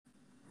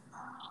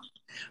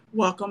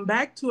Welcome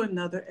back to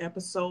another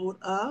episode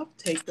of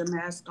Take the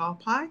Mask Off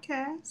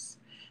podcast.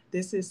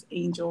 This is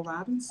Angel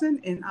Robinson,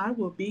 and I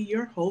will be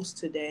your host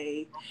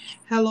today.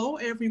 Hello,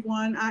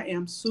 everyone. I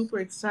am super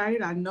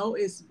excited. I know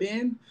it's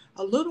been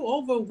a little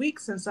over a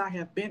week since I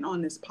have been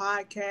on this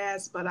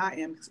podcast, but I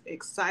am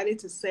excited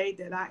to say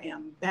that I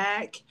am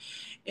back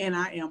and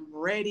I am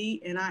ready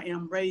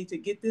to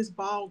get this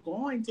ball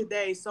going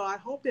today. So I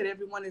hope that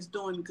everyone is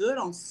doing good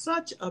on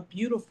such a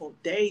beautiful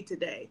day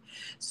today.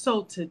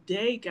 So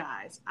today,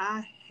 guys,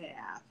 I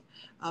have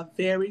a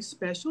very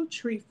special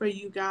treat for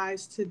you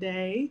guys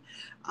today.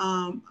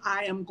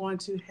 I am going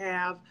to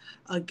have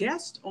a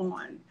guest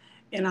on.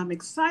 And I'm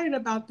excited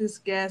about this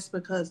guest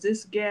because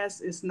this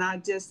guest is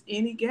not just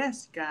any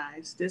guest,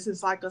 guys. This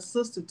is like a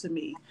sister to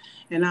me.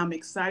 And I'm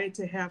excited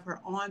to have her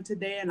on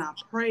today. And I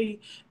pray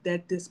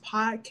that this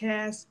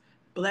podcast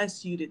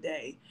bless you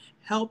today,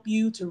 help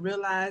you to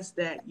realize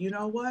that, you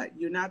know what,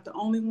 you're not the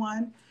only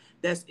one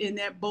that's in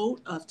that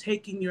boat of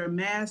taking your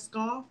mask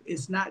off.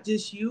 It's not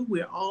just you.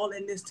 We're all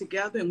in this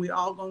together and we're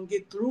all going to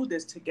get through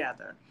this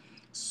together.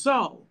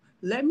 So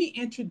let me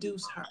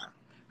introduce her.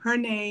 Her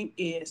name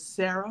is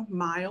Sarah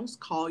Miles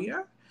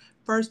Collier.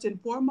 First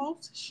and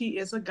foremost, she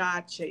is a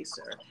God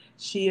chaser.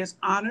 She is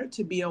honored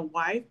to be a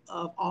wife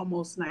of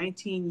almost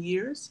 19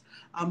 years,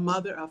 a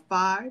mother of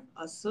five,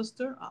 a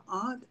sister, an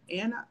aunt,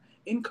 and an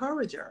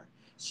encourager.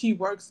 She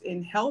works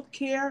in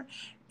healthcare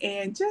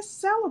and just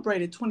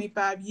celebrated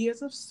 25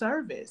 years of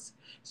service.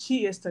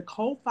 She is the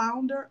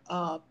co-founder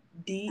of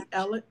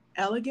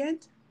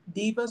Elegant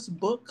Divas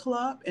Book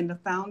Club and the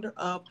founder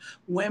of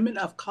Women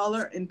of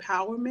Color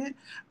Empowerment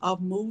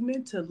of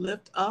Movement to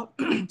lift up,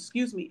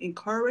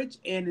 encourage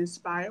and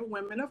inspire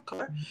women of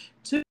color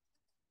to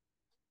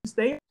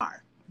they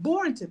are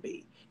born to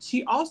be.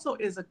 She also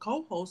is a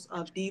co host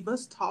of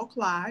Divas Talk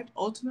Live.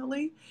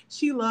 Ultimately,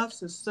 she loves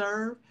to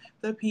serve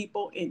the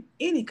people in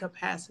any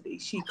capacity.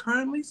 She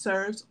currently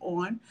serves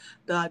on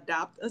the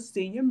Adopt a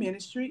Senior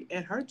ministry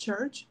at her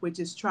church, which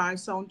is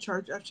Tri-Zone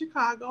Church of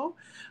Chicago,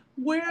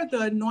 where the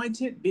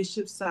anointed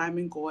Bishop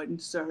Simon Gordon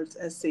serves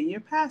as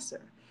senior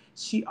pastor.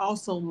 She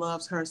also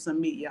loves her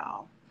some me,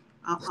 y'all.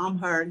 I'm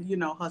her,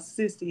 her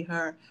sissy,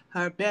 her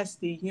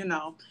bestie,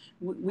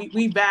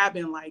 we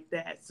vibing like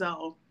that.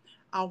 So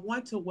I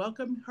want to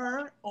welcome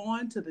her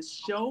on to the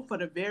show for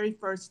the very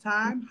first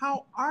time.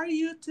 How are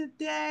you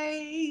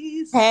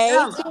today, Hey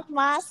Stella? to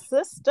my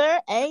sister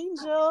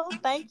Angel.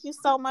 Thank you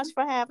so much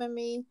for having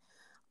me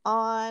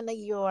on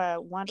your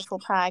wonderful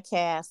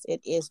podcast.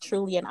 It is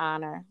truly an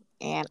honor,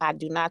 and I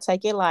do not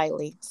take it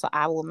lightly. So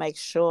I will make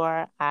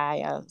sure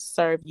I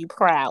serve you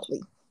proudly.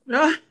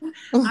 I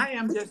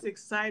am just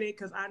excited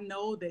because I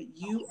know that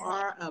you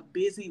are a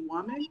busy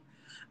woman.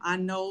 I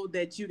know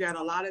that you got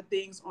a lot of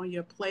things on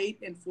your plate,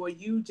 and for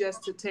you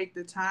just to take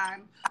the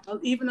time,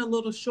 even a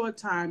little short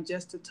time,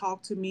 just to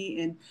talk to me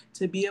and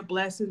to be a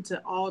blessing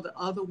to all the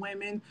other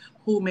women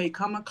who may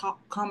come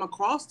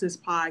across this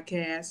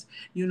podcast.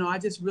 I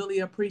just really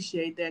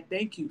appreciate that.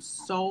 Thank you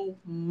so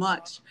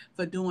much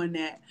for doing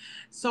that.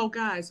 So,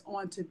 guys,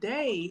 on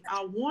today,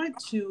 I want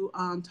to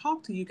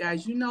talk to you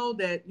guys. You know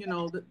that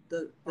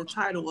the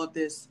title of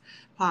this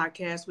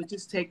podcast, which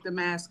is "Take the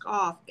Mask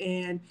Off,"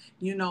 and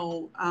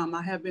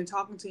I have been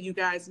talking to you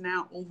guys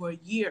now over a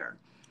year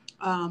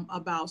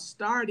about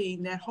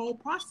starting that whole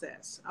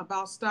process,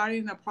 about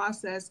starting the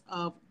process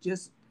of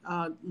just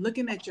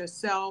looking at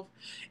yourself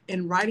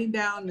and writing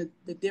down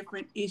the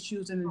different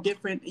issues and the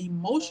different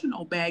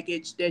emotional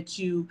baggage that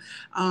you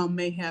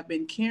may have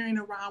been carrying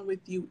around with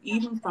you,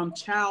 even from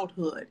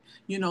childhood.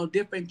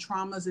 Different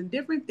traumas and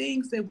different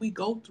things that we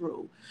go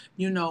through.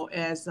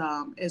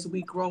 As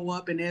we grow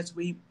up and as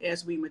we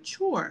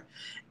mature.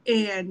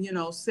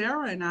 And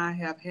Sarah and I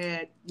have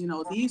had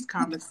these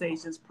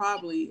conversations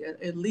probably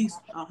at least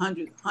a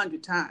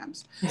hundred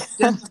times,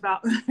 just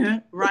about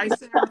right,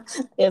 Sarah.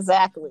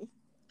 Exactly.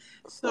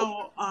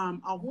 So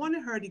I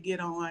wanted her to get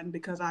on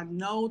because I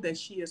know that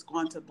she is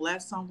going to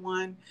bless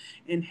someone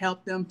and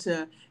help them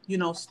to,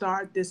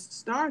 start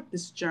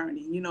this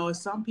journey. It's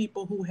some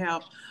people who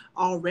have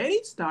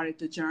already started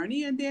the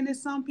journey, and then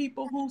it's some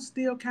people who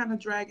still kind of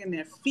dragging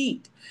their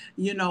feet,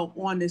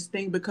 on this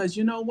thing. Because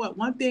you know what,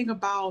 one thing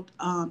about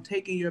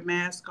taking your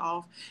mask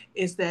off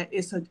is that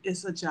it's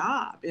a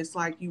job. It's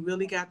like you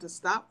really got to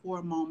stop for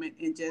a moment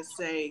and just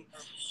say,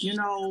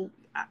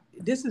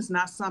 this is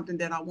not something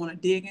that I want to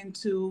dig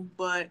into,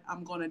 but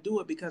I'm going to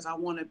do it because I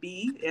want to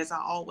be, as I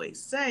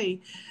always say,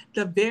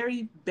 the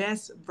very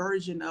best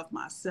version of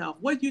myself.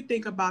 What do you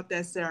think about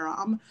that, Sarah?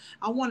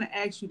 I want to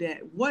ask you that.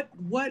 What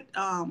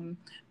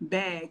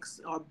bags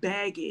or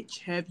baggage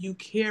have you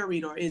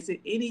carried, or is it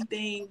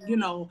anything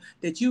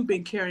that you've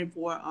been carrying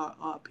for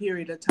a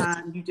period of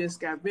time you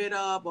just got rid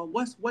of, or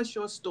what's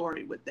your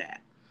story with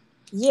that?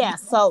 Yeah,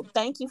 so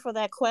thank you for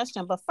that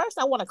question. But first,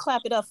 I want to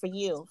clap it up for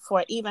you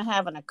for even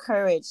having the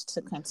courage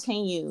to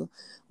continue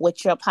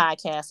with your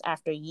podcast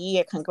after a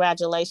year.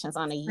 Congratulations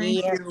on a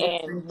Thank year you.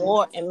 and Thank you.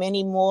 more and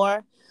many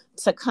more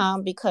to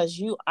come because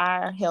you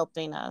are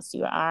helping us.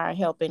 You are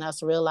helping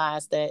us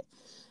realize that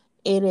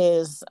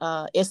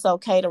it's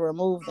okay to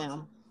remove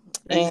them.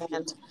 Thank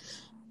you.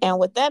 And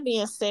with that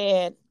being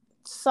said,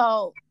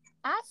 so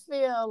I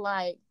feel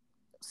like,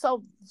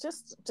 so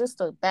just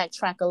to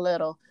backtrack a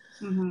little,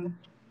 Mm-hmm.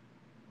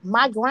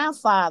 my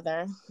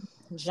grandfather,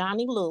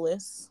 Johnny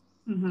Lewis,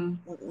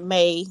 Mm-hmm.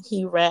 may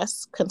he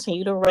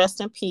continue to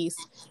rest in peace.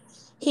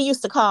 He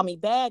used to call me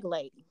bag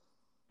lady.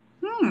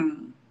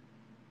 Hmm.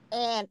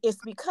 And it's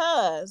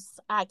because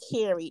I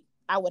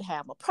would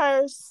have a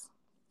purse,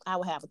 I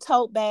would have a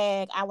tote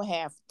bag, I would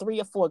have 3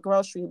 or 4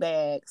 grocery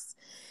bags.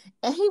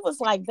 And he was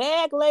like,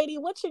 bag lady,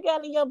 what you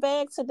got in your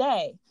bag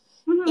today?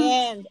 Mm-hmm.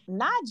 And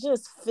not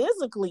just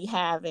physically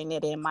having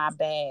it in my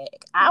bag,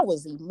 I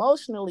was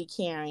emotionally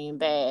carrying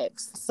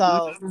bags.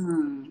 So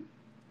Mm-hmm.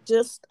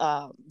 just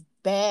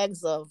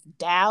bags of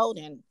doubt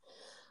and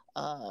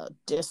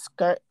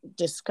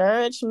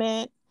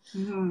discouragement,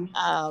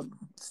 Mm-hmm.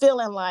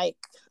 feeling like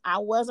I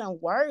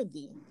wasn't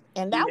worthy.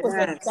 And that was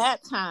at Yes. that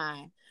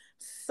time.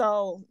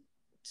 So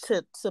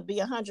to be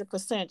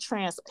 100%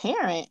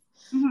 transparent,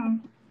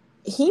 Mm-hmm.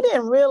 he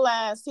didn't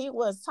realize he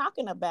was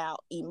talking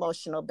about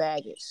emotional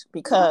baggage Right.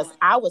 because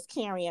I was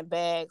carrying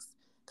bags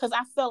because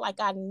I felt like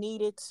I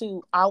needed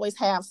to always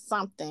have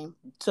something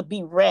to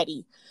be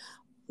ready,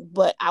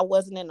 but I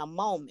wasn't in a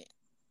moment.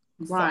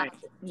 So Right.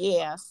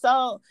 yeah,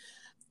 so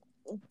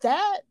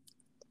that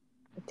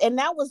and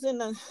that was in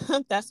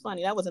the that's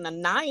funny. That was in the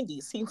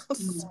 90s. He was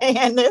Mm.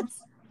 saying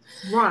this,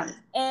 Right.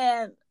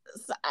 and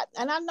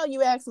and I know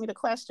you asked me the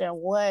question,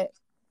 what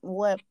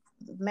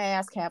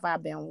mask have I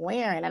been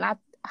wearing? And I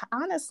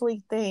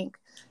honestly think,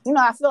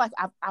 I feel like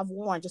I've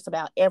worn just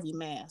about every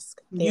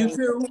mask there You is.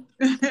 too.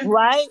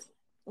 Right,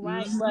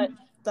 right. Mm-hmm. But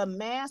the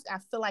mask I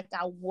feel like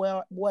I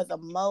wore the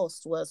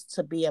most was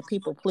to be a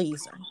people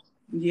pleaser.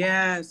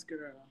 Yes,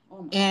 girl.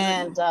 Oh my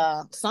goodness.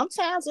 And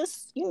sometimes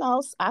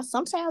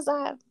sometimes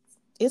I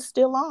it's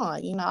still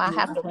on. I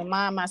have Yeah. to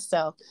remind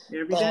myself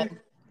Every that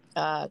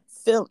day.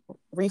 fill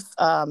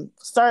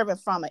serving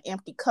from an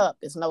empty cup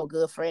is no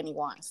good for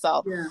anyone.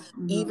 So Yeah.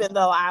 Mm-hmm. even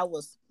though I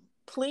was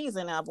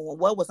pleasing everyone,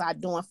 what was I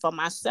doing for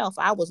myself?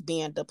 I was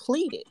being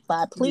depleted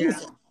by Yeah.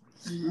 pleasing.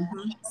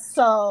 Mm-hmm.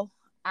 So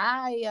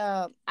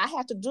I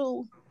had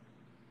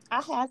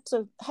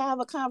to have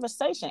a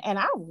conversation, and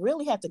I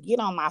really had to get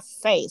on my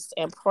face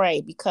and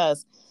pray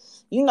because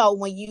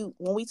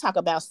when we talk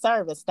about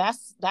service,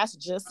 that's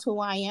just who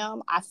I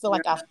am. I feel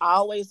like I've Yeah.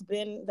 always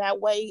been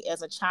that way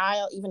as a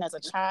child. Even as a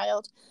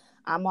child,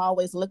 I'm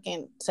always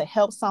looking to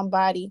help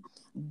somebody,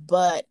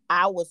 but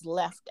I was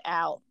left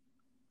out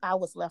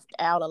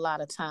a lot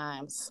of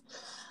times.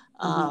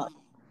 Mm-hmm. uh,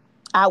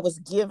 I was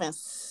given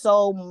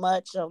so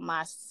much of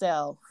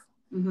myself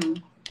Mm-hmm.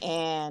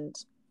 and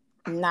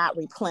not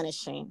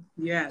replenishing,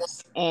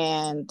 Yes.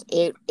 and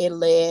it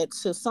led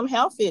to some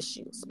health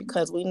issues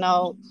because we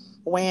know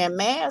wearing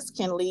masks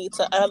can lead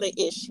to other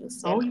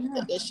issues, Oh and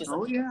yeah. the issues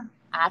Oh yeah.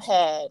 I've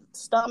had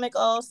stomach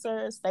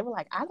ulcers. They were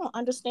like, I don't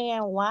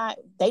understand why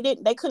they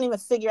couldn't even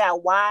figure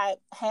out why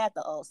I had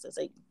the ulcers.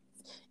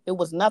 It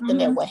was nothing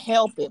that Mm-hmm. would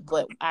help it.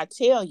 But I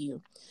tell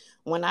you,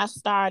 when I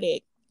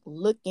started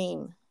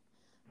looking,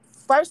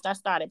 first I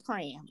started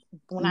praying.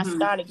 When I Mm-hmm.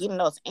 started getting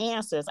those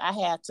answers, I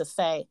had to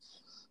say,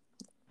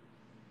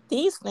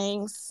 these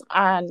things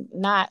are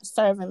not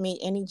serving me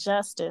any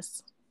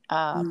justice,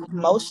 Mm-hmm.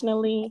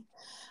 emotionally,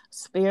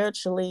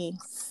 spiritually,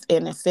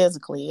 and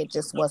physically. It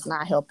just was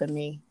not helping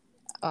me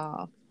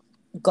uh,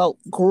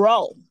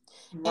 grow.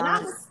 And I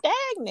Right. was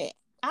stagnant.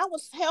 I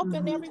was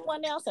helping Mm-hmm.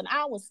 everyone else, and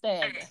I was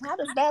stagnant. How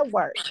does that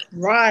work?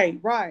 Right.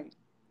 Right.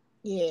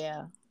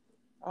 Yeah.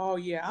 Oh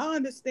yeah, I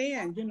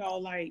understand.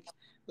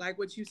 Like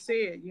what you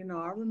said.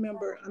 I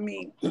remember. I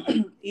mean,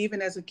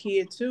 even as a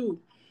kid too.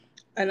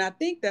 And I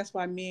think that's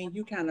why me and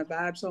you kind of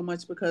vibe so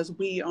much because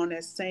we on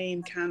that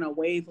same kind of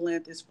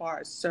wavelength as far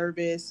as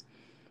service,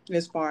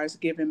 as far as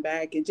giving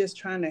back and just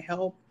trying to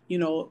help,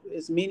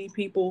 as many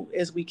people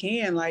as we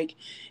can. Like,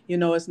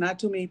 it's not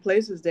too many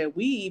places that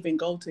we even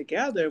go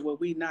together where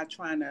we not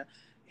trying to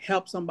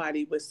help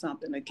somebody with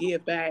something to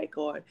give back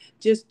or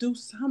just do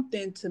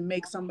something to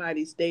make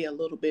somebody's day a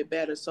little bit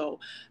better. So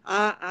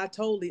I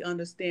totally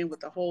understand with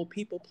the whole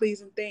people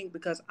pleasing thing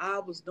because I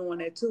was doing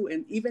that too.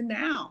 And even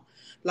now,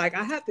 like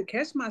I have to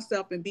catch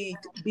myself and be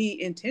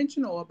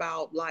intentional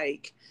about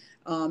like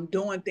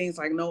doing things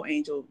like, no,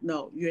 Angel,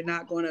 no, you're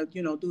not going to,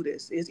 do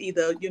this. It's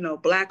either,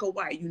 black or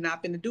white. You're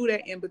not going to do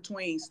that in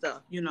between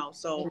stuff.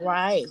 So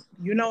Right.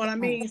 you know what I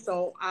mean?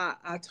 So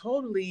I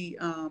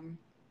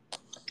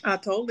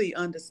totally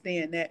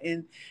understand that.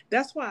 And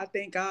that's why I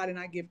thank God and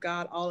I give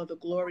God all of the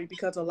glory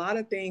because a lot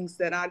of things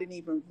that I didn't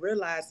even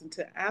realize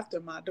until after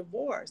my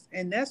divorce.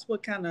 And that's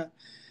what kind of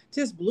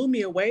just blew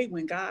me away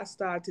when God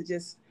started to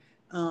just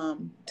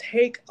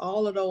take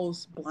all of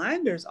those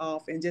blinders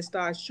off and just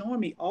start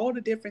showing me all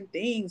the different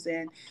things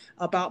and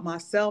about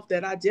myself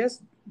that I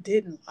just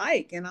didn't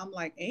like. And I'm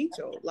like,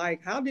 Angel,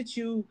 like, how did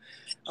you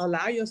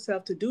allow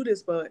yourself to do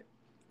this? But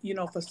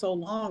for so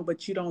long,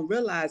 but you don't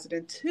realize it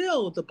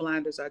until the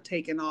blinders are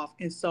taken off.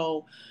 And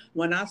so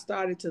when I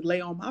started to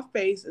lay on my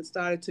face and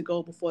started to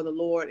go before the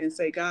Lord and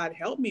say, God,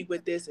 help me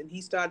with this. And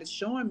he started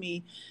showing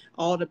me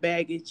all the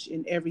baggage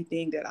and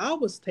everything that I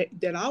was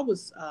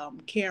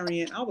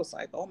carrying. I was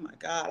like, oh my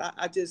God,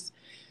 I just,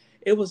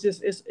 it was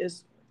just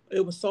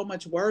it was so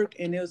much work,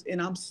 and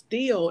I'm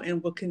still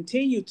and will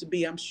continue to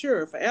be, I'm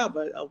sure,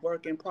 forever a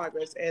work in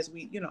progress as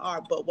we are.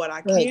 But what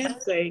I Right.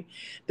 can say,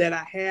 that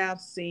I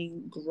have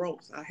seen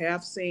growth. I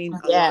have seen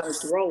a lot of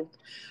Yes. growth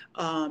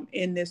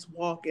in this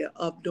walk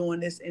of doing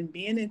this and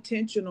being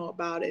intentional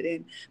about it,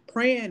 and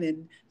praying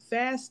and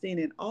fasting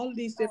and all of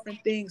these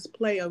different things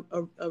play a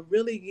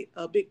really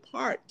a big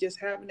part. Just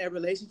having that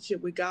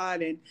relationship with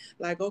God, and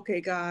like,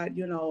 okay, God,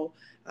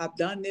 I've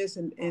done this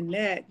and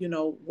that,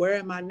 where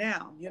am I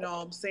now? You know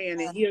what I'm saying?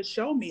 And he'll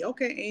show me,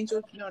 okay,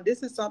 Angel,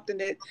 this is something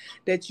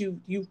that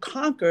you've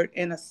conquered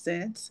in a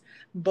sense,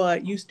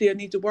 but you still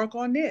need to work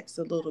on this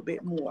a little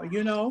bit more.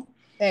 And so,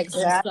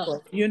 Exactly.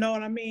 you know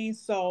what I mean?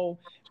 So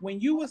when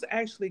you was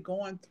actually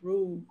going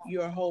through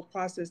your whole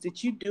process,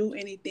 did you do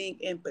anything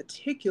in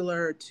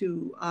particular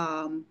to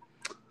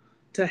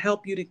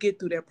help you to get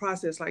through that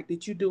process? Like,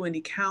 did you do any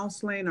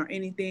counseling or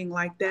anything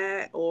like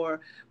that?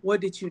 Or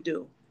what did you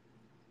do?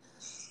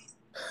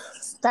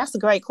 That's a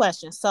great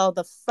question. So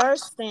the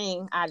first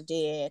thing I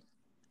did,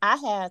 I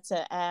had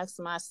to ask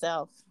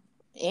myself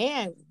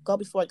and go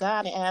before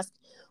God and ask,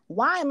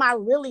 why am I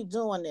really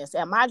doing this?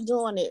 Am I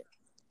doing it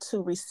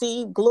to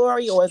receive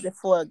glory, or is it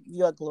for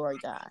your glory,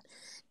 God?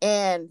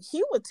 And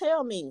he would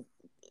tell me,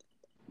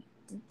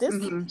 this,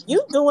 Mm-hmm.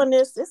 you doing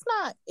this, it's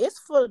not, it's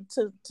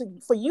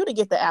for you to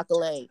get the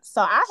accolade.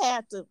 So I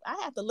had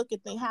to look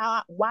at things,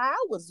 why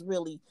I was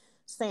really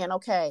saying,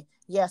 okay,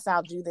 yes,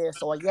 I'll do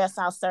this, or yes,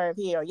 I'll serve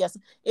here, or yes,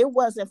 it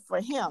wasn't for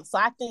him. So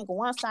I think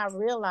once I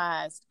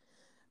realized,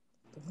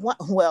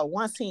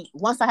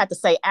 once I had to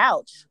say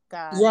ouch,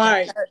 God, that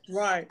Right,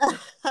 right.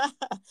 hurt.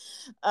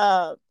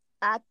 uh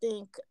I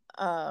think,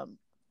 um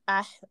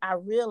i I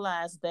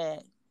realized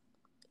that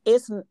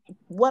it's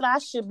what I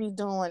should be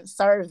doing,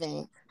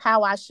 serving,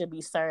 how I should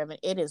be serving.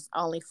 It is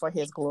only for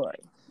his glory.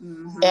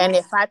 Mm-hmm. And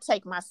if I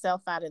take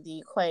myself out of the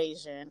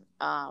equation,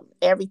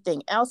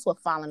 everything else will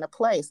fall into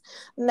place.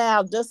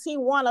 Now, does he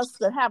want us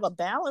to have a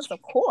balance?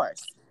 Of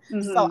course.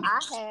 So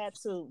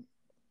Mm-hmm.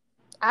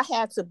 I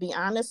had to be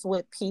honest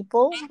with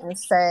people and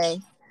say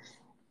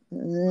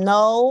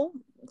no,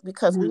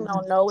 because we know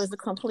Mm-hmm. no is a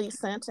complete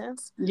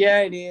sentence.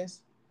 Yeah, it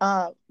is.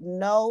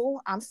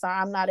 No, I'm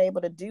sorry, I'm not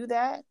able to do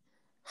that.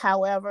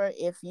 However,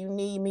 if you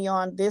need me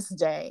on this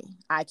day,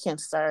 I can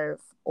serve,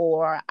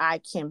 or I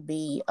can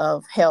be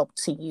of help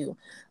to you.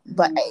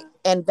 But, Mm-hmm.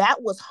 and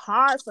that was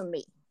hard for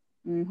me.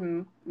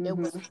 Mm-hmm. It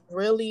was Mm-hmm.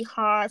 really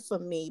hard for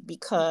me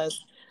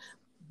because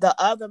the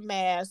other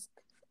mask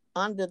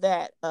under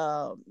that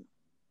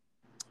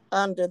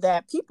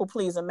people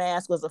pleasing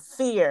mask was a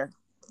fear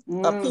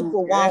of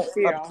people Yeah, that's won't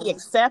fear. be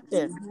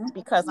accepting Mm-hmm.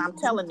 because I'm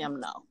Mm-hmm. telling them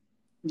no.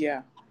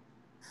 Yeah.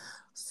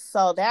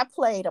 So that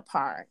played a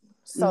part.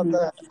 So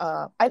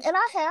Mm-hmm. and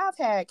I have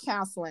had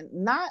counseling,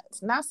 not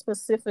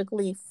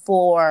specifically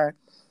for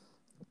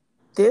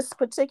this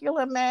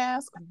particular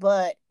mask,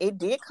 but it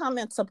did come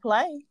into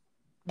play.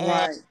 and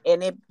Right.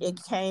 and it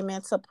came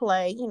into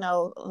play. A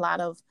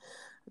lot of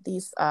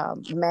these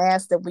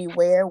masks that we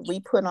wear, we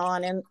put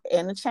on in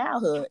the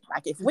childhood.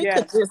 Like, if we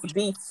could Yes. just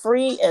be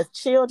free as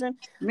children,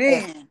 as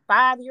Man.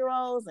 5-year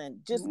olds,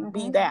 and just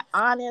be Mm-hmm. that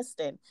honest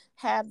and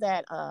have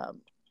that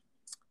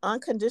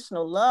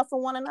unconditional love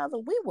for one another,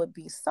 we would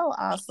be so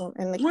awesome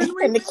in the When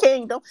we in the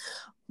kingdom.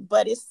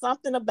 But it's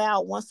something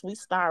about once we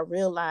start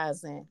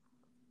realizing,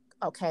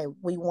 okay,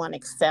 we want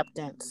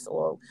acceptance,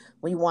 or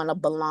we want to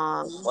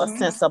belong, or a mm-hmm.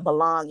 sense of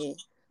belonging.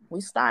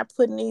 We start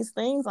putting these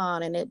things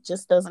on, and it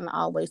just doesn't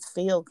always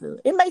feel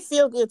good. It may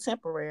feel good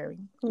temporary,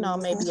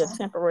 maybe a Mm-hmm.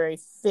 temporary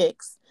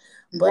fix,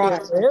 but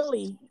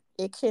Right.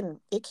 it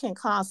can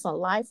cause some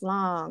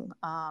lifelong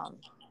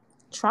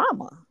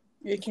trauma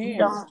It if you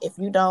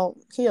can.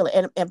 don't heal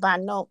it. And by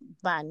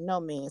no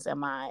means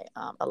am I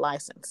a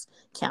licensed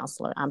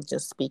counselor. I'm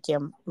just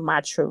speaking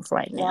my truth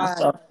right now. Right,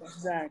 So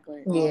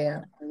exactly, yeah.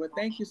 exactly. Well,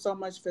 thank you so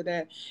much for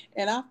that.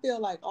 And I feel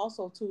like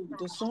also too,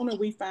 the sooner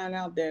we find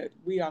out that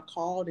we are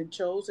called and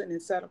chosen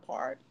and set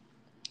apart,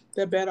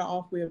 the better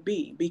off we'll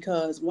be.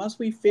 Because once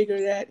we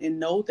figure that and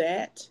know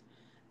that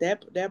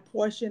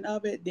portion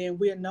of it, then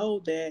we'll know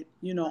that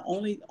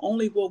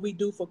only what we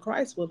do for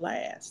Christ will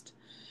last.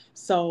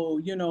 So,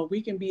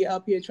 we can be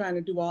up here trying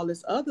to do all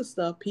this other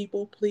stuff,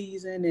 people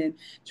pleasing, and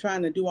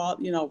trying to do all,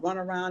 run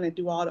around and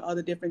do all the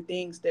other different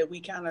things that we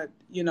kind of,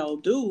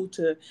 do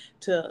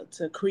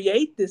to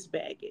create this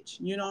baggage.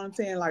 You know what I'm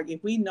saying? Like,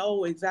 if we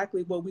know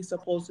exactly what we're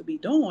supposed to be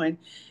doing,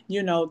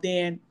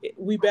 then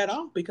we better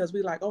off, because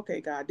we like, okay,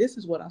 God, this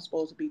is what I'm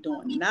supposed to be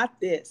doing, not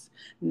this,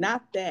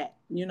 not that,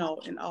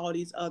 and all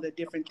these other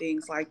different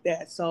things like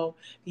that. So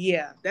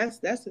yeah, that's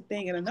the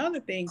thing. And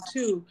another thing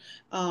too,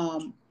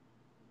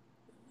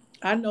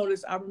 I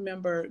noticed, I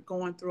remember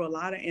going through a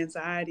lot of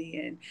anxiety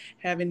and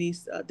having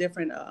these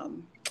different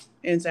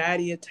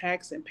anxiety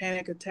attacks and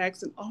panic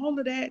attacks and all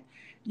of that,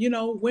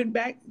 went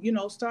back,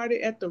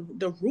 started at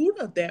the root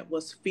of that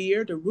was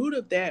fear. The root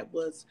of that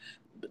was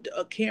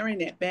carrying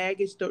that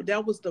baggage.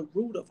 That was the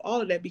root of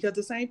all of that, because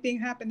the same thing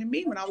happened to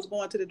me when I was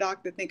going to the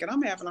doctor thinking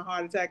I'm having a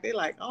heart attack. They're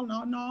like, oh,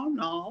 no, no,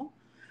 no.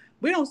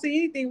 We don't see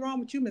anything wrong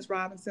with you, Miss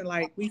Robinson.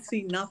 Like, we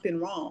see nothing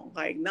wrong,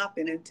 like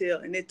nothing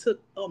and it took,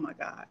 oh my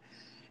God,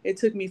 it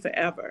took me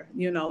forever,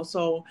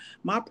 So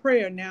my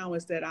prayer now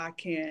is that I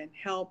can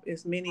help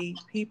as many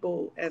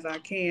people as I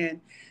can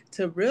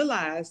to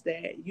realize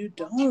that you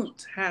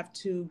don't have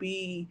to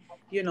be,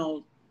 you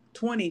know,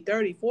 20,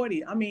 30,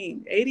 40, I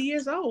mean, 80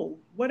 years old,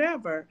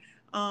 whatever,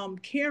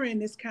 carrying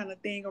this kind of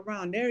thing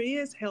around. There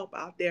is help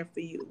out there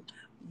for you.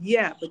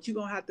 Yeah, but you're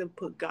gonna have to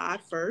put God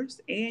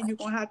first, and you're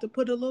gonna have to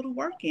put a little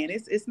work in.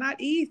 It's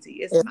not easy.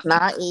 It's It's not.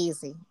 not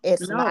easy.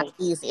 It's not No.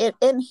 easy.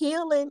 In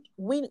healing,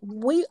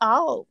 we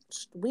all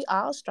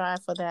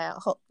strive for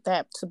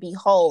that to be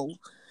whole,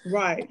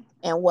 Right.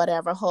 and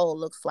whatever whole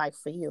looks like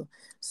for you.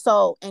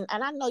 So, and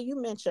I know you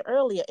mentioned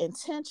earlier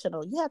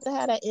intentional. You have to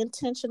have that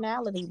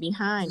intentionality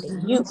behind it.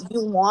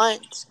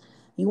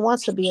 You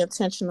want to be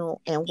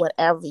intentional in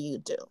whatever you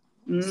do.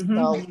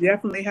 So, You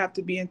definitely have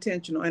to be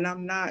intentional. And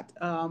I'm not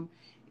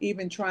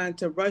even trying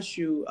to rush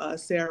you,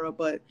 Sarah,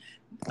 but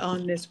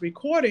on this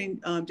recording,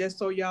 just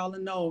so y'all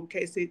know, in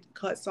case it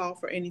cuts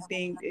off or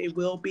anything, it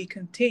will be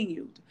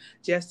continued,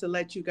 just to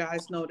let you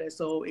guys know that.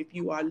 So if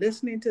you are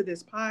listening to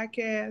this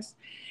podcast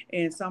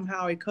and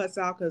somehow it cuts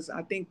out, because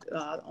I think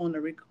on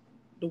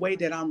the way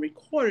that I'm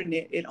recording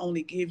it, it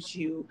only gives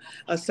you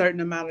a certain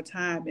amount of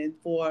time. And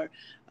for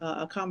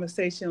a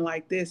conversation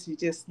like this,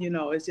 it's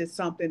just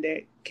something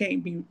that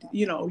can't be,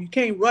 you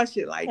can't rush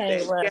it like hey,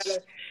 that. Rush.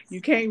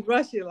 You can't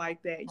rush it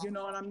like that. You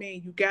know what I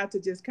mean? You got to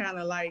just kind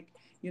of like,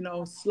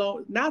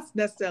 slow, not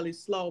necessarily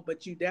slow,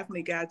 but you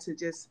definitely got to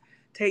just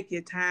take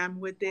your time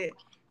with it,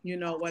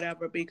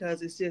 whatever,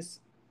 because it's just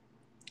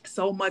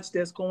so much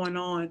that's going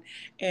on.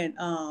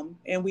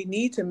 And we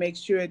need to make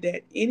sure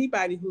that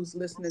anybody who's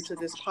listening to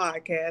this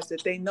podcast,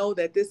 that they know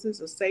that this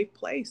is a safe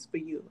place for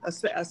you,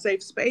 a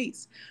safe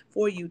space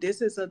for you.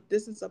 This is a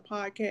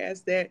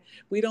podcast that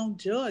we don't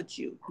judge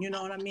you, you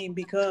know what I mean,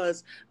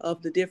 because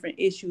of the different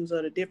issues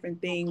or the different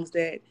things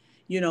that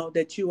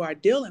that you are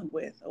dealing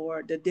with,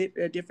 or the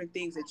different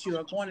things that you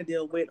are going to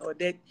deal with, or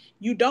that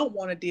you don't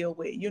want to deal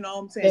with. You know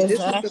what I'm saying? This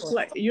is the Exactly.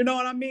 play. You know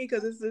what I mean?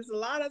 Because it's a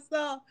lot of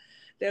stuff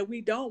that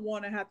we don't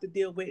want to have to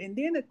deal with. And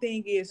then the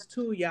thing is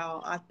too,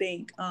 y'all, I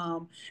think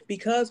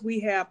because we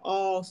have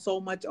all so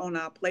much on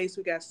our place,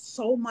 we got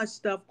so much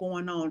stuff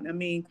going on. I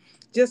mean,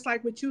 just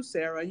like with you,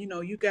 Sarah, you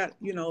got,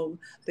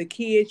 the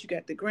kids, you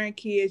got the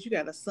grandkids, you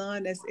got a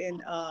son that's in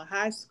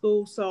high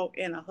school, so,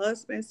 and a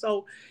husband.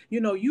 So,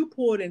 you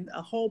pulled in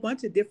a whole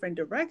bunch of different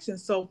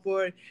directions. So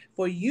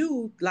for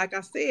you, like I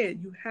said,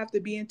 you have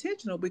to be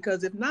intentional,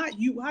 because if not,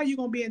 how you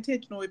gonna be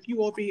intentional if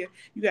you over here,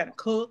 you gotta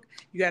cook,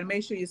 you gotta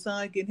make sure your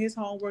son getting his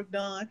homework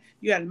done,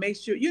 you gotta make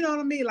sure, you know what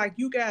I mean? Like,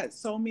 you got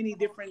so many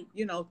different,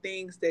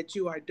 things that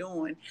you are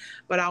doing.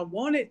 But I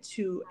wanted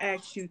to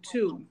ask you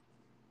too,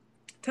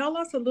 tell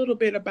us a little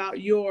bit about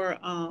your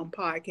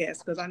podcast,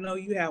 because I know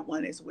you have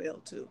one as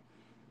well too.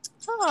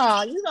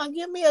 Oh, you gonna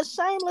give me a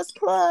shameless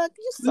plug?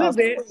 You A so little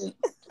bit. sweet.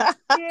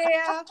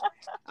 Yeah.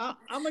 I'm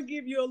gonna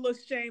give you a little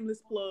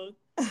shameless plug.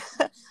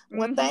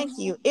 Well, Hmm. thank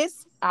you.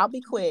 I'll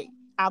be quick.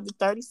 I'll be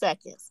 30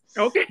 seconds.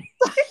 Okay.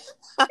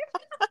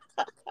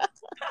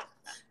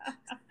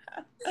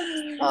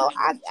 So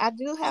I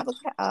do have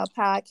a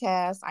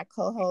podcast I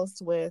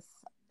co-host with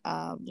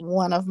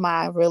one of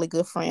my really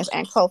good friends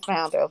and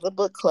co-founder of the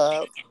book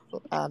club,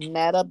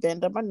 Netta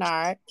Bender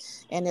Bernard,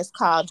 and it's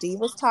called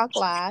Divas Talk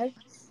Live.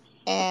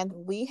 And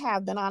we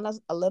have been on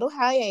a little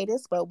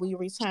hiatus, but we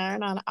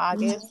return on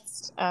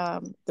August,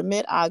 the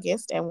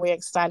mid-August, and we're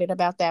excited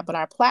about that. But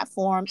our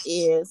platform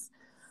is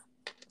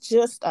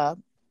just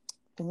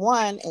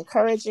one,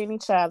 encouraging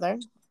each other,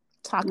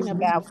 talking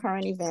about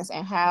current events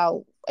and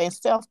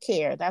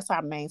self-care. That's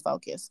our main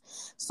focus.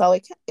 So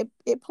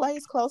it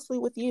plays closely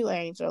with you,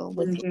 Angel,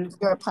 with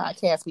Mhm. your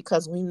podcast,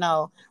 because we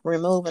know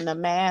removing the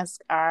mask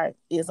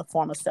is a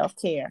form of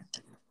self-care.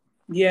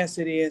 Yes,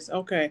 it is.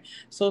 Okay.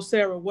 So,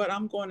 Sarah, what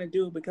I'm going to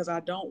do, because I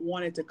don't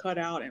want it to cut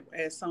out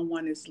as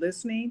someone is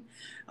listening,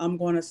 I'm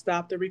going to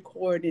stop the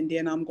record, and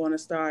then I'm going to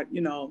start,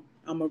 I'm going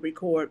to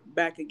record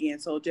back again.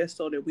 So, just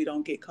so that we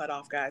don't get cut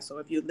off, guys. So,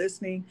 if you're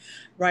listening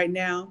right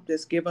now,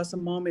 just give us a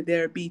moment.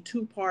 There'll be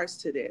two parts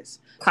to this.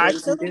 So, Part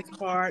two. this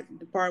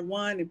part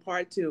one and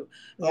part two.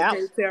 Yep.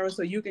 Okay, Sarah.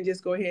 So, you can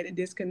just go ahead and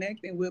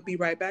disconnect, and we'll be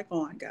right back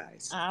on,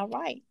 guys. All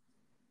right.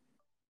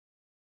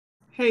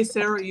 Hey,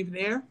 Sarah, you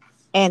there?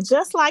 And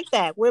just like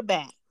that, we're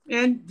back.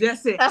 And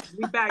that's it.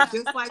 We back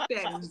just like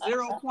that in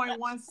zero point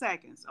 0.1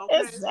 seconds.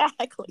 Okay.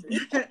 Exactly.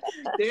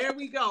 There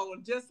we go.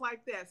 Just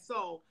like that.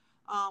 So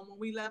when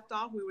we left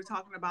off, we were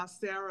talking about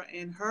Sarah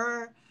and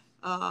her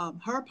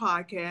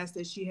podcast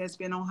that she has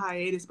been on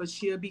hiatus, but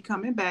she'll be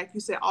coming back. You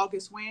said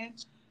August when?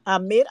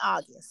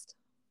 Mid-August.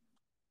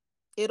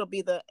 It'll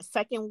be the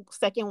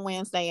second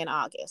Wednesday in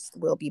August.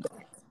 We'll be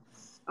back.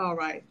 All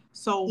right.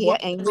 So Yeah,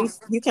 what? and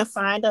you can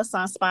find us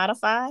on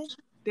Spotify.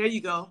 There you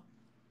go.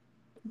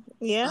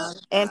 Yeah,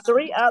 and Spotify.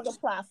 three other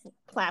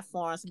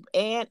platforms,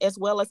 and as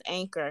well as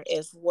Anchor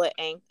is what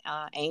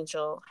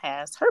Angel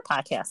has her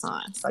podcast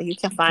on. So you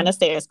can find us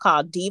there. It's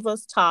called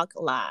Divas Talk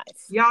Live.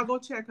 Y'all go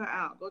check her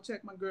out. Go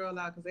check my girl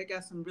out because they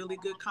got some really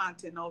good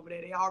content over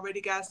there. They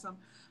already got some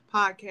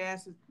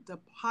podcasts, the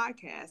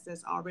podcast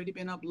that's already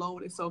been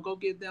uploaded. So go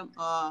give them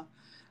a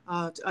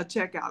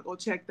check out. Go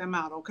check them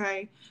out.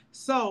 Okay.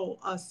 So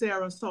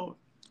Sarah, so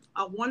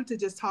I wanted to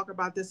just talk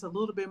about this a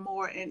little bit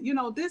more. And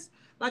this,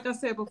 like I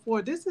said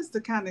before, this is the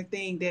kind of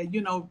thing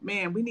that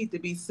man, we need to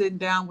be sitting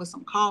down with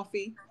some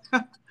coffee. You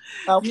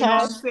know Okay.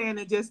 what I'm saying?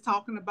 And just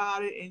talking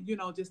about it, and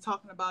just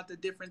talking about the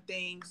different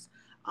things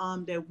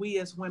that we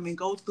as women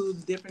go through,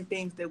 the different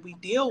things that we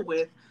deal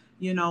with,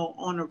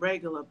 on a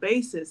regular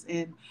basis,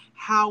 and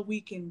how we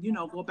can,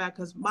 go back.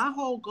 Because my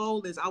whole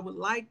goal is I would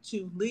like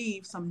to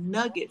leave some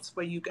nuggets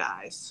for you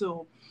guys.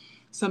 So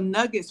some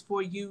nuggets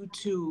for you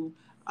to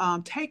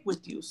take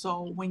with you.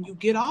 So when you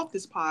get off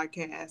this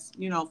podcast,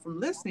 from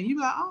listening, you're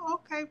like, oh,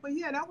 okay, well,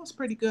 yeah, that was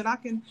pretty good. I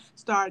can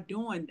start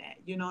doing that.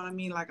 You know what I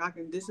mean? Like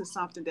this is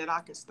something that I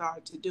can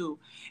start to do.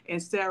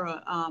 And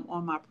Sarah,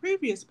 on my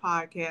previous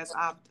podcast,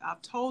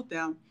 I've told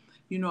them,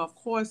 of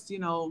course,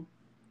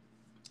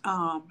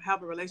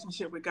 have a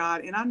relationship with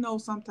God. And I know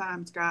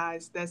sometimes,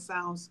 guys, that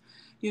sounds,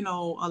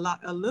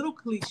 a little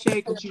cliche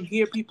because you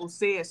hear people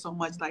say it so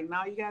much. Like,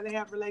 now you got to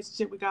have a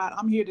relationship with God.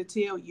 I'm here to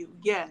tell you,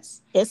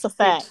 yes, It's a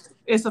fact.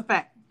 it's a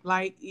fact.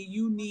 Like,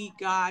 you need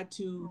God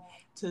to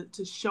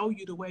show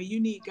you the way. You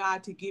need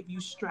God to give you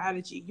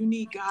strategy. You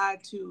need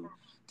God to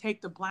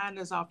take the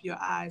blinders off your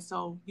eyes.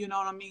 So, you know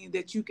what I mean?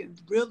 That you can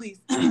really,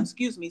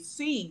 excuse me,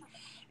 see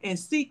and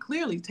see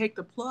clearly. Take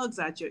the plugs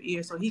out your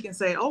ears so he can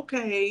say,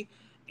 okay,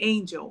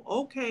 Angel,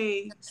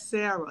 okay,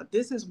 Sarah,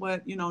 this is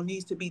what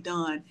needs to be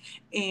done.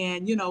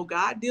 And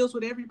God deals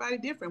with everybody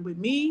different. With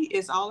me,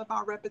 it's all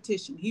about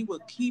repetition. He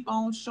will keep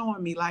on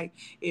showing me, like,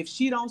 if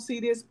she don't see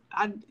this,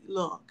 I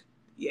look,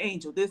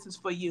 Angel, this is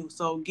for you,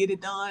 so get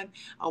it done,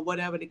 or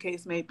whatever the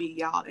case may be,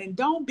 y'all. And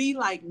don't be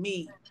like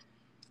me.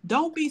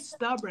 Don't be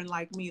stubborn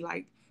like me.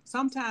 Like,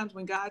 sometimes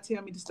when God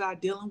tell me to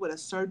start dealing with a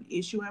certain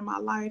issue in my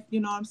life,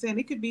 you know what I'm saying?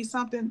 It could be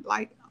something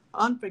like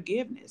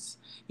unforgiveness.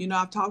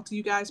 I've talked to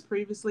you guys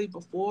previously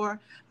before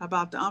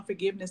about the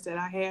unforgiveness that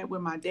I had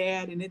with my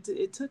dad, and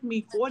it took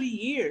me 40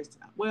 years.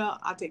 Well,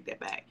 I'll take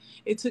that back.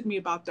 It took me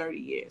about 30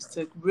 years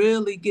to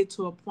really get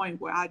to a point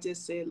where I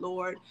just said,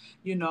 Lord,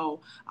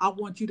 I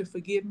want you to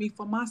forgive me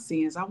for my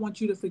sins. I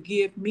want you to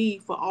forgive me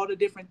for all the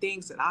different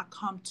things that I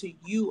come to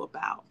you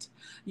about.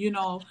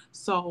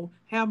 So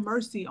have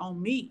mercy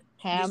on me.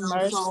 Have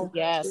mercy. So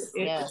Yes,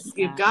 yes,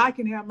 if God. God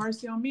can have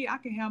mercy on me, I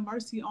can have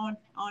mercy on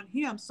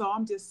him. So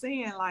I'm just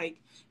saying, like,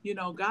 he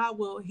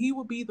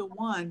will be the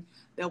one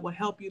that will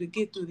help you to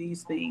get through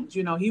these things.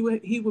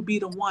 He will be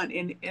the one.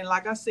 And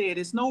like I said,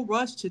 it's no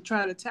rush to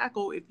try to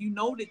tackle if you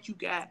know that you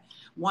got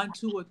one,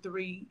 two, or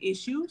three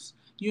issues.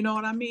 You know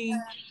what I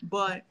mean?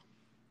 But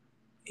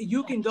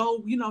you can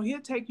go, he'll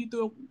take you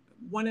through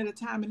one at a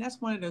time. And that's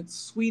one of the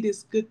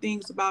sweetest good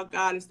things about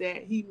God, is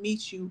that he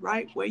meets you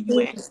right where you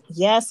at.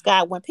 Yes,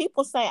 God. When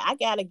people say I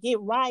gotta get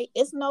right,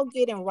 it's no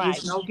getting right.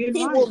 It's no getting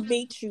He right. will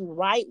meet you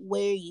right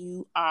where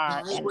you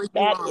are, Right and where you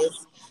that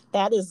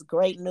are. is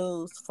great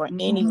news for Hmm.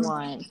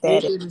 anyone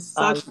that is It is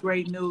uh, such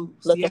great news.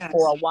 looking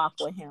for Yes. a walk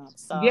with Him.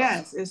 So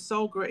Yes, it's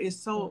so great.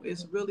 It's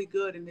really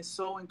good, and it's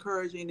so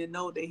encouraging to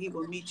know that he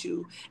will meet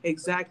you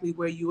exactly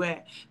where you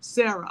at.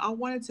 Sarah, I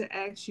wanted to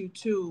ask you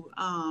too,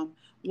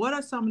 what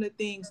are some of the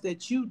things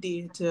that you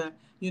did to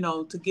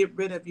get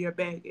rid of your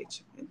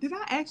baggage? Did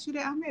I ask you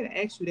that? I may have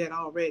asked you that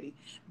already,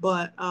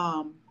 but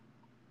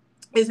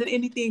is it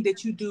anything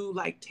that you do,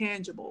 like,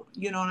 tangible,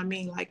 you know what I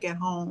mean, like at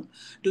home?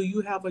 Do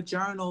you have a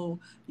journal,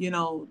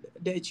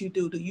 that you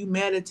do you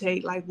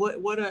meditate? Like,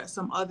 what are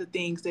some other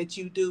things that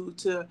you do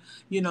to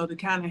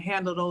kind of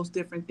handle those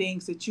different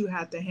things that you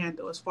have to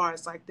handle as far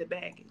as like the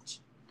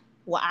baggage?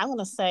 well, I want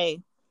to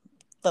say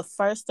the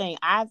first thing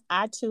I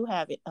too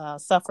have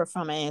suffered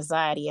from an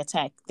anxiety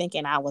attack,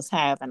 thinking I was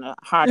having a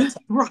heart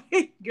attack.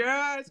 Right,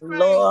 girl, it's crazy.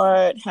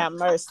 Lord have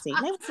mercy.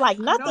 And it was like,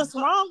 No, nothing's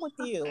wrong with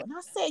you. And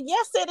I said,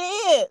 yes, it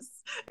is.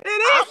 it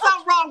is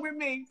something wrong with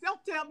me. Don't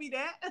tell me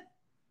that.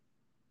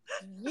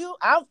 You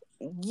I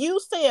you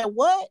said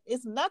what?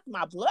 It's nothing.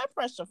 My blood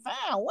pressure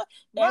fine. What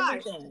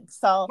Right, everything.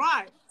 So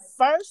right.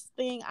 first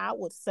thing I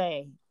would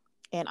say,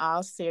 in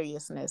all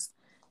seriousness,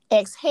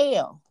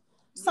 exhale.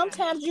 Yeah.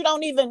 Sometimes you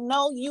don't even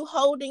know you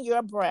holding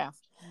your breath.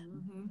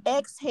 Hmm.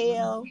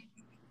 Exhale.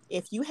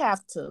 If you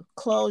have to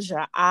close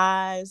your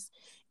eyes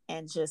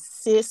and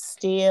just sit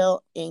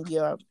still in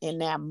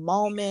that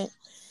moment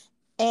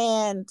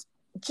and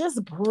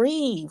just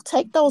breathe.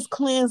 Take those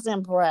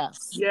cleansing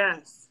breaths.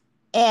 Yes.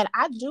 And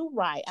I do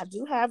write. I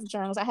do have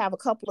journals. I have a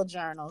couple of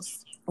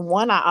journals.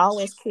 One I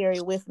always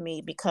carry with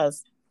me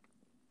because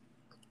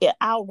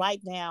I'll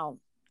write down.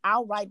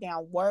 I'll write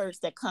down words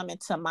that come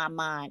into my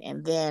mind,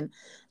 and then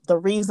the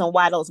reason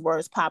why those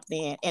words popped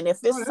in. And Oh,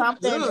 that's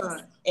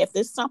good. if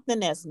it's something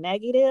that's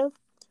negative,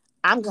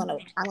 I'm gonna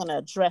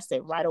address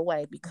it right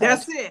away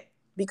That's it.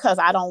 because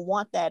I don't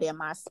want that in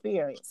my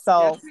spirit. That's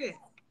So it.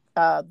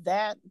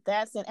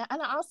 that's it.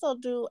 And I also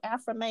do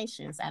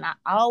affirmations, and I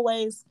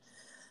always,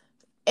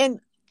 and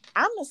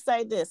I'm gonna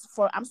say this,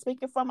 for I'm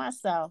speaking for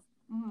myself.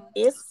 Mm-hmm.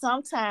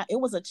 It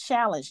was a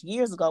challenge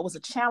years ago. It was a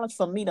challenge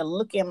for me to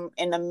look in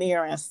the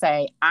mirror and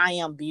say, I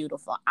am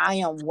beautiful, I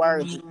am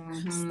worthy.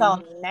 Mm-hmm.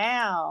 So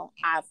now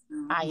I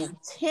Mm-hmm.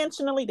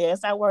 intentionally,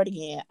 there's that word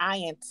again, I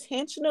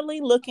intentionally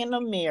look in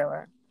the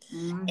mirror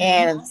Mm-hmm.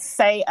 and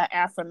say an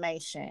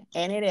affirmation,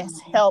 and it has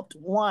helped,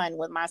 one,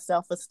 with my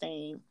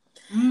self-esteem.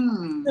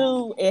 Mm-hmm.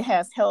 Two, it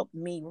has helped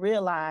me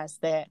realize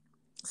that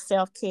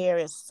self-care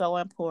is so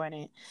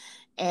important.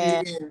 It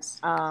And is.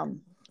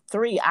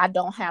 three, I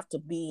don't have to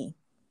be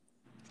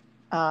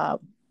uh,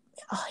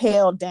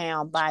 held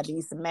down by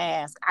these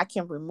masks. I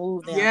can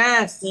remove them,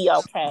 Yes. be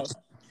okay.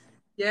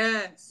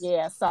 Yes.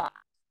 Yeah, so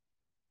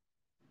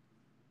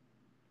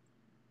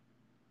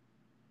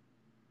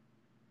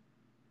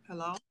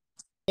Hello.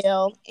 I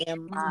feel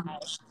in my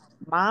Mm.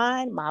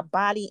 mind, my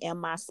body, and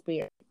my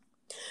spirit.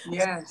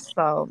 Yes.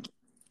 So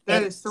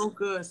That it is so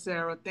good,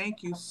 Sarah.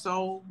 Thank you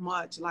so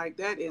much. Like,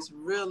 that is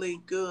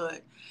really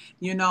good,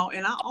 And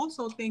I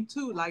also think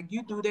too, like,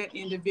 you do that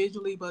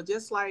individually, but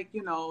just like,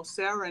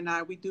 Sarah and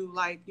I, we do,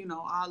 like,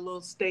 our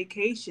little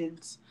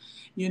staycations,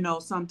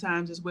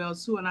 sometimes as well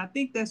too. And I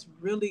think that's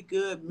really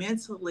good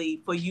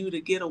mentally for you to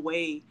get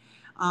away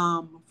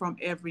from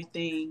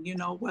everything,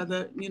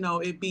 whether,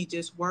 it be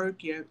just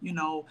work, your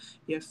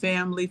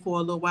family for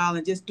a little while,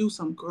 and just do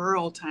some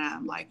girl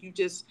time. Like, you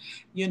just,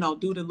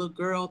 do the little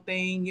girl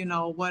thing,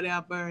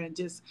 whatever, and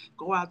just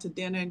go out to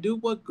dinner and do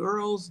what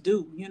girls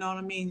do, you know what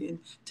I mean? And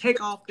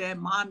take off that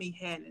mommy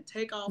hat and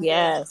take off that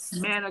yes,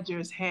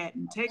 manager's hat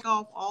and take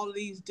off all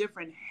these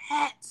different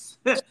hats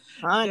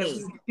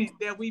honey,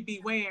 that we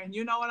be wearing,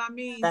 you know what I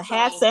mean? the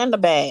hats So and the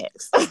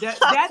bags.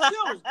 that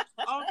too.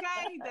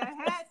 Okay, the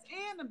hats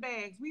and the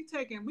bags. We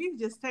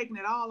just taking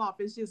it all off.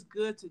 It's just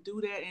good to do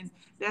that, and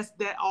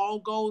that all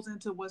goes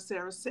into what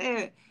Sarah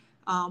said.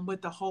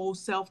 With the whole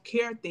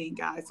self-care thing,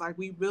 guys, like,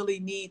 we really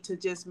need to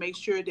just make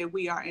sure that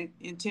we are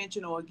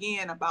intentional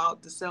again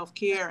about the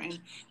self-care and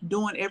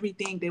doing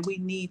everything that we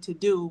need to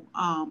do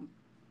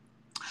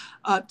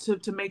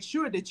to make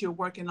sure that you're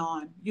working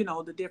on,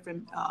 the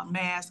different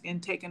masks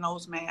and taking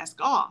those masks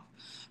off.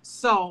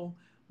 So,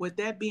 with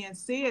that being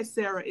said,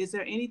 Sarah, is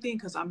there anything,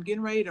 because I'm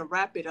getting ready to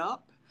wrap it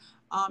up?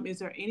 Is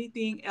there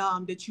anything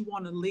that you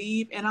want to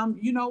leave? And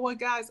you know what,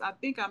 guys, I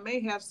think I may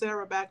have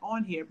Sarah back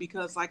on here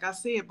because, like I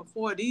said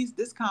before,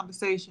 this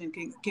conversation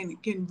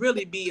can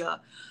really be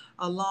a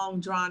long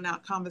drawn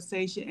out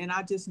conversation, and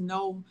I just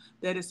know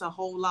that it's a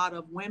whole lot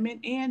of women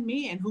and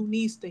men who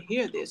needs to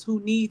hear this, who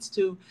needs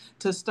to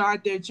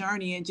start their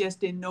journey and just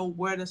didn't know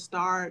where to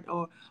start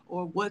or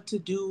what to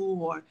do,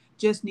 or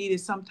just needed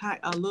some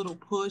type a little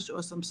push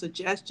or some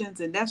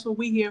suggestions. And that's what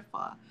we here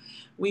for.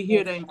 We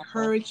here to Exactly.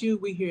 encourage you,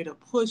 we here to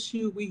push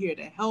you, we here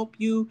to help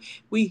you,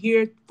 we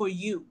here for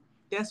you.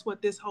 That's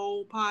what this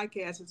whole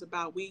podcast is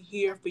about. We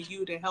here for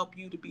you to help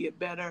you to be a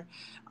better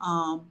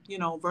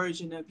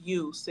version of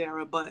you,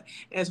 Sarah. But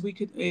as we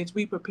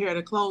prepare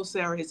to close,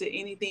 Sarah, is there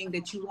anything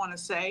that you want to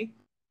say?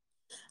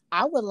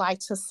 I would like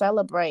to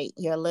celebrate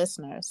your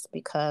listeners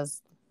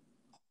because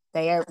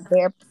they're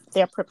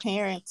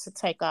preparing to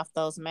take off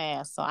those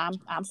masks. So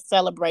I'm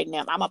celebrating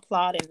them. I'm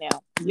applauding them.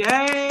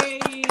 Yay!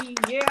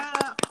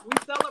 Yeah, we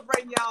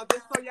celebrating y'all.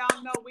 Just so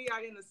y'all know, we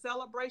are in a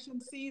celebration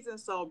season.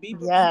 So be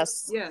prepared.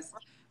 Yes. Yes,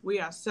 we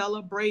are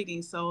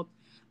celebrating. So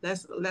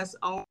let's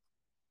all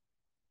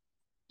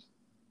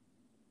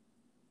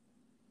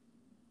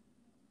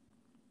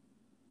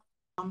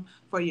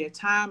for your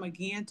time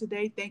again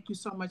today. Thank you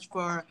so much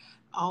for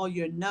all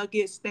your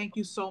nuggets. Thank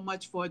you so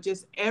much for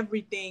just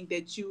everything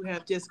that you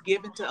have just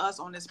given to us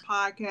on this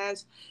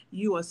podcast.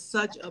 You are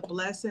such a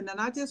blessing, and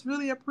I just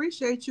really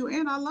appreciate you,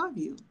 and I love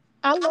you.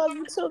 I love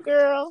you too,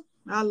 girl.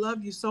 I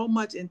love you so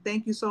much, and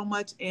thank you so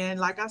much. And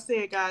like I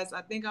said, guys,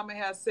 I think I'm gonna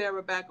have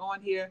Sarah back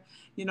on here,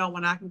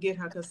 when I can get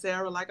her, because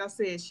Sarah, like I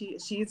said,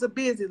 she's a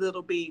busy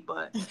little bee,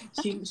 but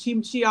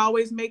she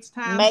always makes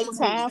time Make for me.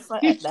 time for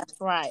that's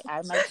right.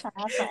 I make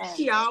time for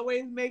She Angel.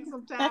 always makes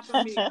some time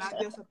for me, and I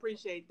just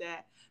appreciate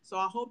that. So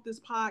I hope this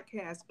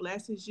podcast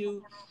blesses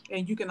you,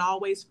 and you can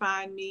always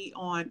find me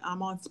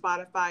I'm on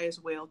Spotify as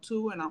well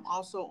too, and I'm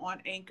also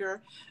on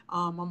Anchor.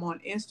 I'm on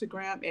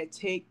Instagram at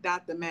Take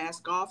the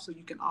Mask Off, so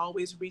you can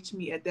always reach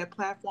me at that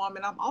platform,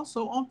 and I'm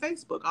also on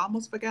Facebook. I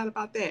almost forgot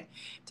about that.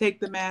 Take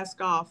the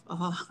Mask Off.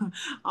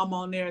 I'm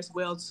on there as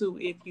well too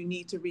if you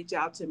need to reach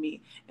out to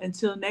me.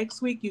 Until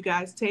next week, you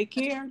guys take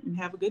care and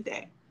have a good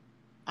day.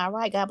 All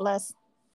right. God bless.